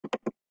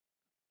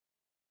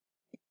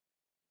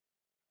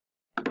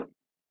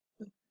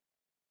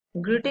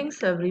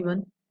Greetings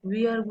everyone.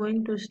 We are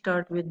going to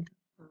start with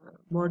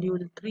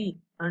module 3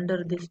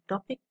 under this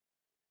topic.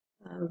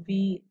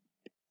 We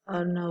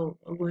are now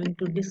going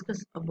to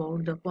discuss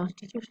about the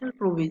constitutional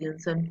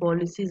provisions and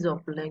policies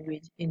of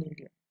language in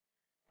India.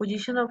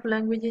 Position of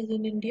languages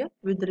in India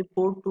with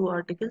report to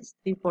articles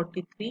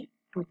 343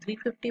 to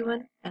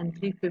 351 and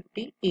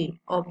 350A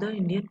of the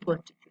Indian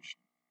Constitution.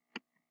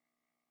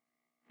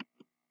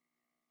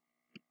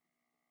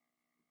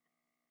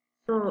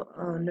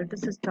 Let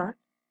us start.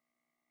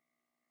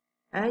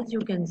 As you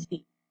can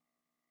see,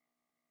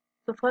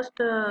 so first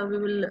we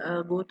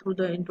will go through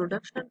the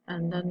introduction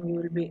and then we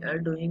will be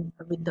doing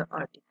with the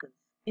articles.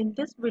 In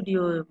this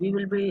video, we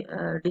will be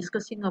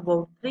discussing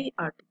about three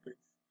articles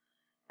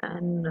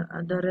and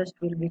the rest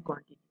will be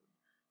continued.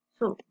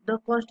 So the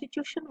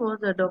constitution was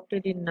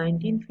adopted in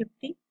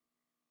 1950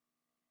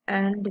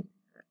 and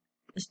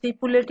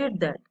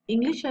stipulated that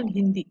English and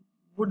Hindi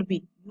would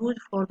be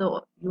used for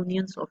the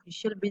union's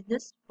official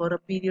business for a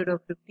period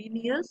of 15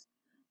 years.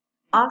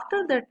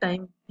 After that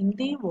time,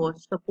 Hindi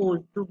was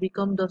supposed to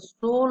become the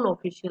sole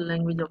official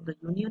language of the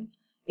Union.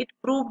 It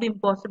proved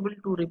impossible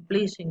to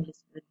replace English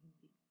with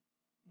Hindi.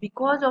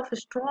 Because of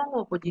strong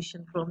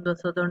opposition from the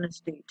southern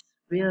states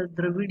where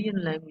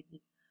Dravidian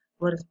languages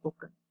were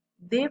spoken,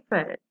 they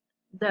felt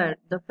that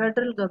the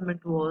federal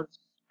government was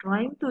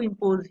trying to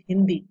impose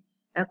Hindi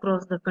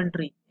across the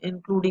country,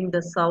 including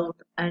the south,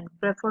 and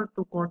preferred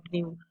to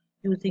continue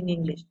using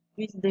English,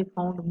 which they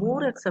found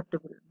more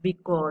acceptable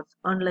because,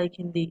 unlike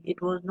Hindi,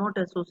 it was not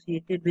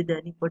associated with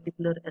any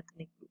particular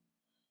ethnic group.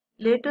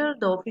 Later,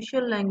 the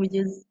Official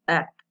Languages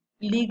Act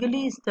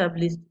legally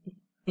established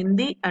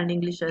Hindi and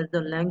English as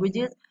the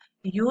languages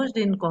used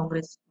in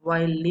Congress,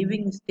 while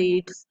leaving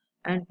states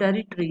and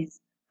territories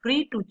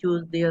free to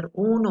choose their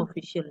own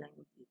official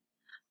languages.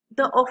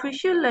 The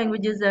Official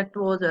Languages Act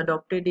was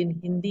adopted in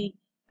Hindi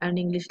and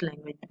English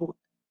language both.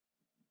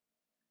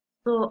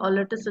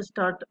 Let us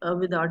start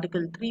with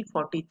Article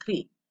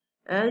 343.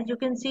 As you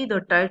can see, the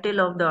title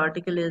of the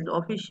article is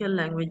Official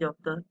Language of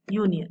the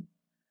Union.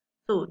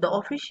 So, the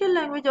official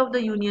language of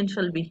the Union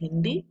shall be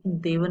Hindi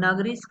in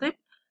Devanagari script.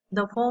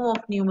 The form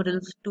of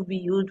numerals to be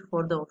used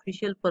for the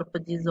official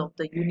purposes of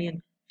the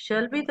Union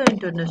shall be the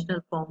international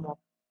form of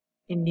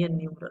Indian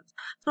numerals.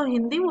 So,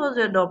 Hindi was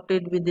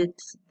adopted with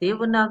its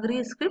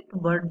Devanagari script,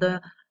 but the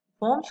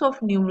forms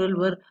of numeral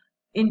were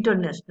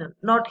international,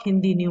 not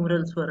Hindi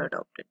numerals were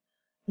adopted.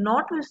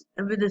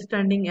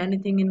 Notwithstanding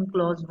anything in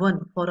clause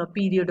 1 for a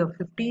period of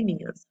 15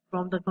 years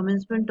from the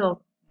commencement of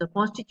the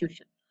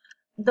constitution,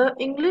 the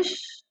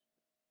English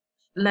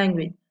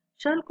language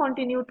shall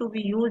continue to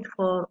be used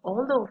for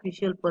all the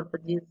official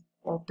purposes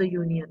of the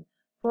Union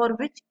for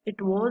which it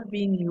was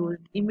being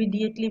used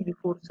immediately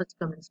before such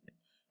commencement.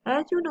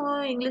 As you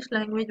know, English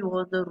language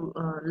was the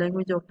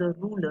language of the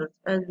rulers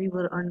as we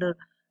were under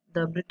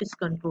the British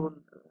control.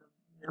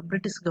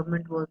 British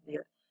government was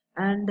there,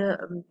 and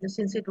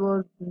since it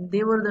was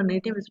they were the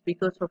native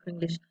speakers of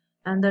English,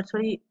 and that's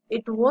why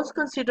it was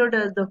considered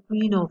as the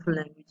queen of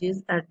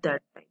languages at that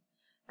time.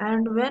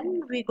 And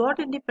when we got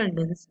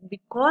independence,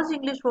 because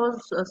English was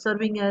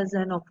serving as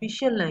an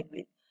official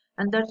language,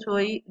 and that's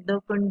why the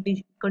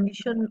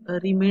condition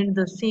remained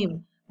the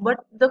same.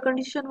 But the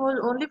condition was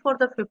only for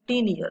the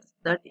 15 years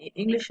that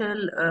English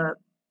shall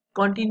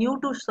continue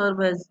to serve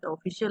as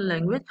official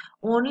language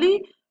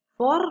only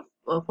for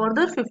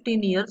further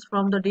 15 years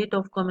from the date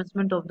of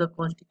commencement of the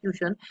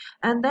constitution,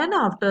 and then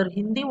after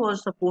Hindi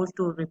was supposed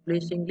to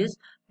replace English,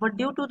 but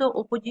due to the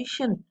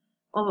opposition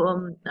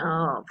from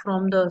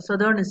the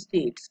southern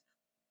states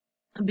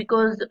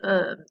because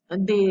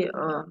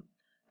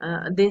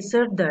they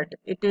said that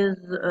it is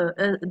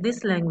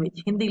this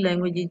language Hindi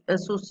language is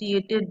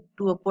associated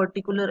to a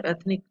particular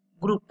ethnic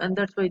group, and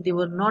that's why they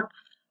were not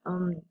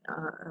um,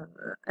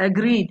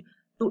 agreed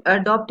to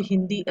adopt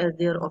Hindi as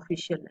their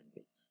official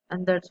language,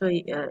 and that's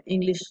why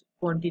English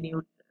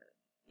continued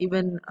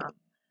even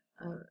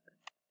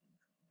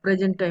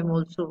present time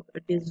also.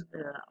 It is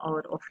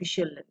our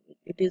official language.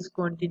 It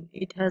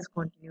has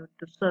continued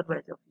to serve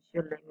as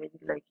official language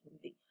like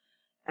Hindi.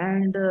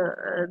 And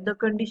the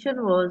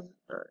condition was,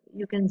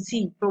 you can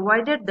see,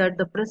 provided that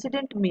the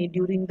president may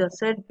during the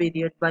said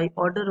period by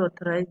order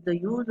authorize the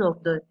use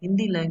of the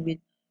Hindi language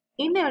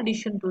in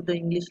addition to the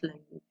English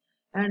language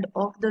and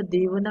of the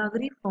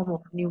Devanagari form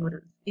of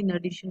numerals in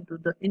addition to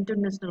the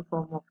international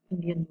form of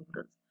Indian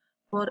numerals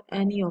for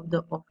any of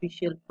the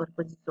official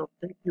purposes of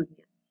the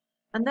Union.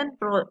 And then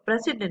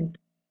President,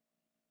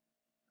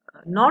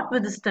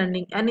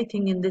 notwithstanding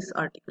anything in this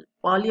article,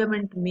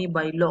 Parliament may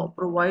by law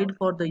provide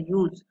for the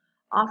use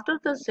after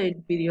the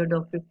said period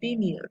of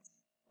 15 years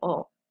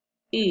of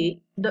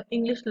A. the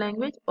English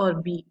language or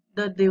B.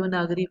 the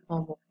Devanagari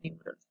form of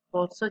numerals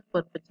for such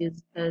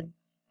purposes as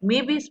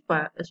may be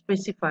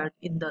specified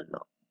in the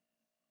law.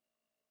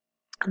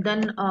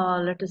 Then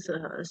let us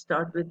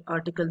start with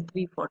Article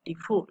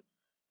 344.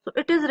 So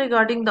it is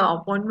regarding the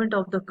appointment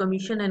of the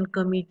commission and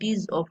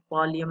committees of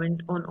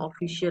Parliament on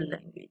official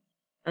language.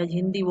 As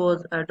Hindi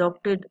was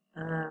adopted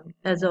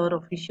as our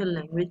official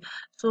language,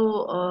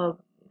 so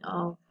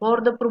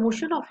for the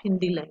promotion of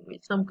Hindi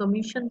language. Some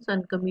commissions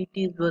and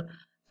committees were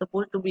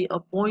supposed to be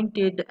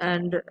appointed,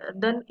 and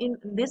then in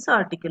this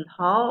article,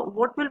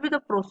 what will be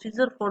the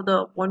procedure for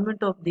the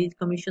appointment of these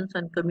commissions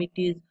and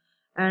committees,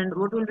 and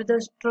what will be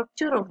the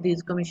structure of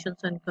these commissions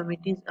and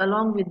committees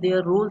along with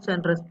their roles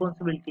and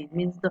responsibilities,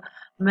 means the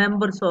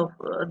members of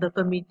the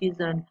committees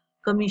and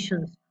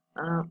commissions,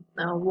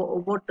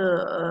 what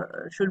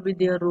should be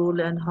their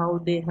role and how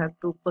they have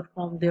to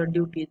perform their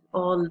duties.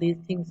 All these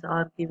things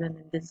are given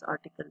in this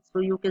article. So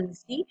you can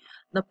see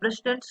the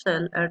president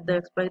shall, at the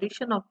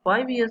expiration of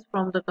 5 years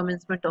from the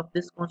commencement of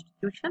this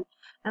constitution,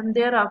 and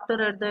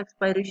thereafter at the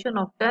expiration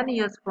of 10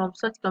 years from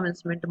such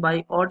commencement,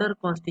 by order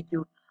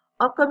constitute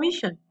a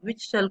commission which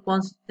shall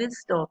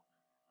consist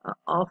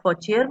of a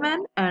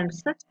chairman and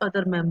such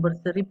other members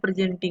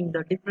representing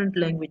the different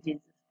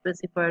languages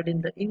specified in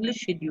the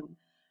English schedule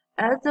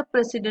as the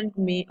President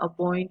may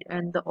appoint,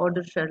 and the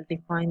order shall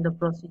define the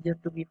procedure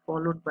to be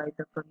followed by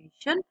the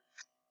Commission.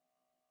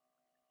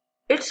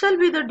 It shall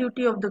be the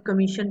duty of the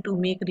Commission to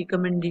make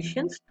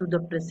recommendations to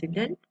the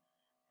President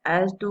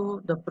as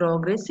to the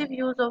progressive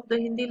use of the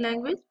Hindi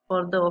language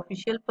for the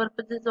official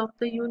purposes of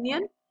the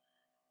Union,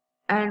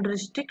 and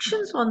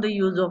restrictions on the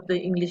use of the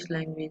English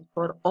language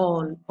for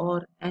all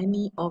or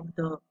any of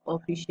the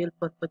official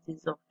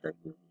purposes of the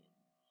Union.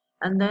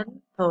 And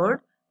then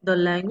third, the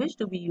language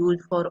to be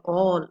used for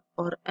all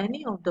or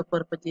any of the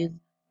purposes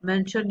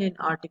mentioned in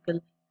Article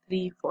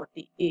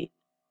 348.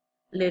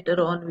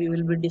 Later on, we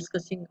will be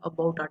discussing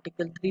about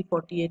Article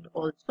 348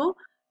 also.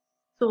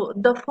 So,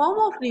 the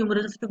form of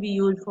numerals to be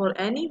used for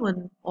any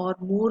one or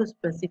more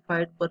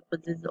specified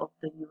purposes of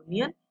the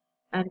Union,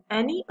 and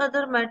any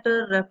other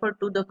matter referred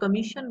to the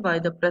Commission by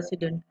the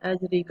President as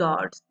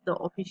regards the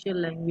official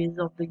language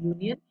of the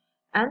Union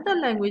and the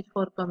language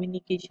for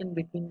communication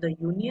between the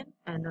Union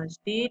and a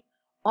state,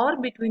 or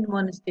between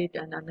one state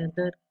and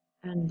another,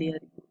 and their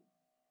use.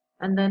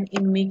 And then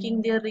in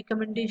making their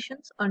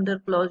recommendations under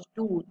clause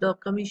 2, the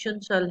Commission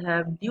shall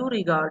have due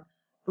regard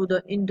to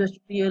the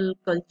industrial,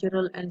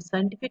 cultural and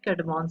scientific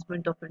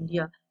advancement of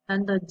India,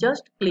 and the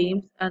just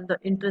claims and the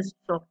interests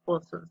of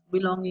persons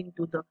belonging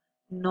to the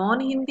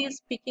non-Hindi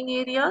speaking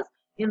areas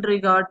in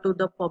regard to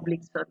the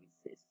public services.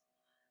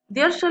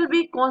 There shall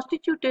be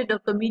constituted a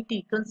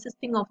committee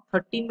consisting of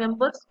 30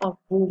 members, of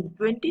whom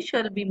 20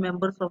 shall be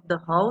members of the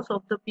House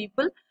of the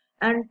People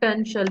and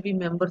 10 shall be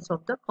members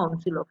of the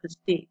Council of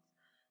State.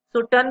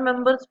 So 10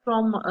 members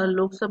from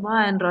Lok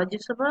Sabha and Rajya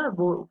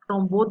Sabha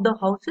from both the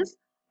houses,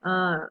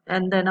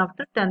 and then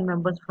after 10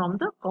 members from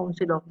the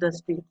Council of the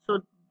State. So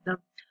the,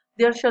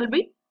 there shall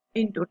be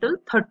in total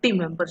 30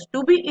 members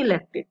to be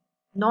elected,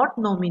 not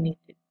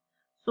nominated.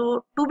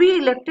 So to be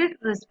elected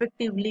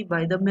respectively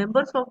by the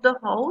members of the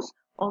House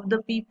of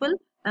the People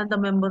and the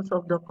members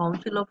of the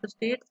Council of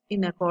States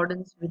in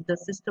accordance with the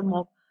system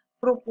of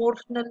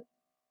proportional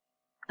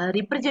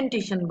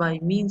representation by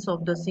means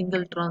of the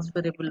single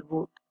transferable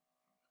vote.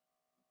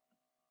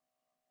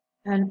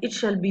 And it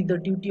shall be the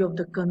duty of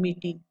the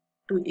committee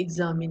to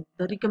examine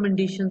the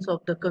recommendations of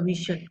the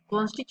commission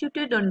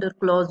constituted under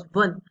clause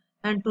 1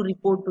 and to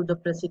report to the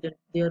president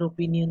their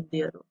opinion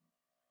thereof.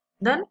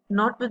 Then,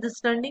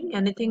 notwithstanding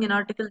anything in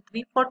Article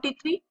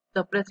 343,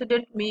 the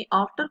President may,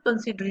 after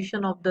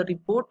consideration of the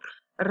report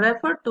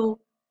referred to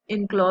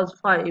in Clause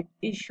 5,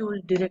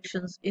 issue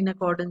directions in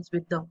accordance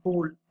with the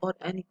whole or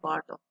any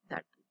part of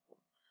that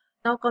report.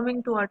 Now,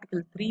 coming to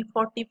Article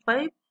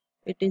 345,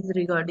 it is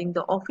regarding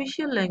the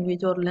official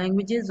language or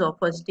languages of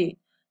a state.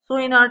 So,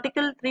 in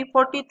Article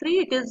 343,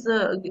 it is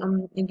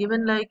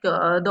given like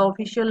the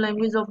official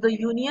language of the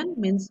Union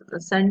means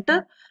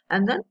center,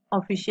 and then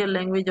official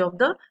language of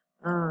the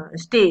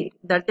state,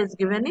 that is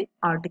given in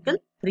Article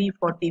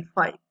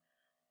 345.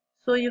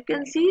 So you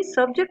can see,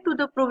 subject to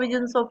the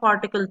provisions of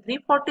Article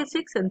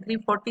 346 and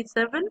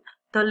 347,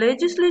 the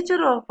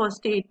legislature of a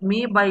state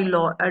may by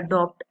law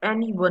adopt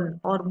any one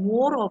or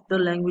more of the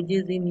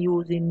languages in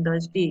use in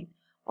the state,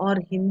 or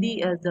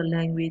Hindi as the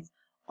language,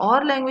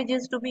 or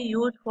languages to be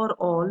used for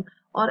all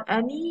or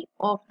any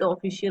of the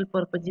official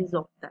purposes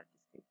of that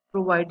state,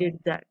 provided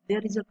that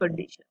there is a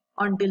condition.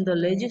 Until the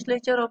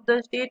legislature of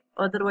the state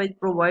otherwise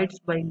provides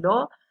by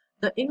law,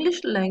 the English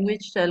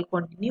language shall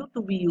continue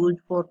to be used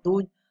for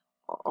those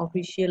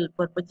official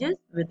purposes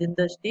within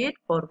the state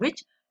for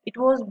which it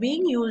was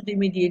being used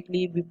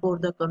immediately before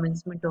the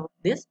commencement of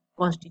this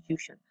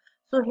constitution.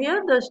 So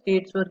here the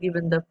states were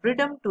given the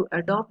freedom to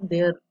adopt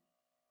their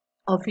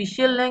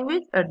official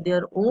language at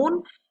their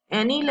own,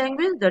 any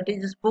language that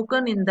is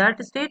spoken in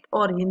that state,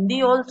 or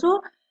Hindi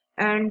also,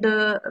 and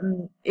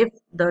if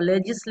the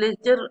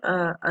legislature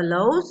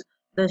allows,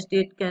 the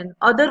state can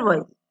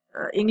otherwise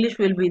English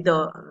will be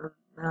the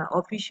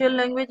official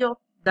language of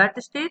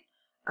that state.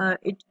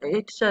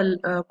 It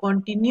shall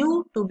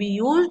continue to be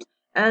used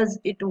as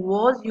it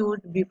was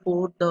used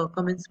before the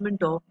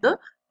commencement of the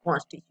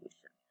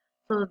constitution.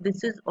 So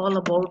this is all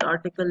about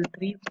Article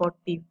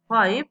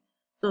 345.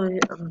 So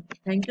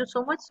thank you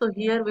so much. So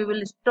here we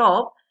will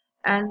stop,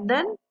 and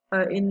then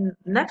in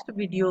next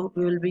video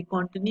we will be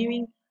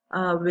continuing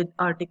with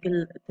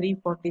Article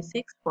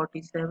 346,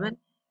 47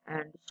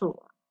 and so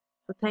on.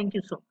 So thank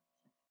you so much.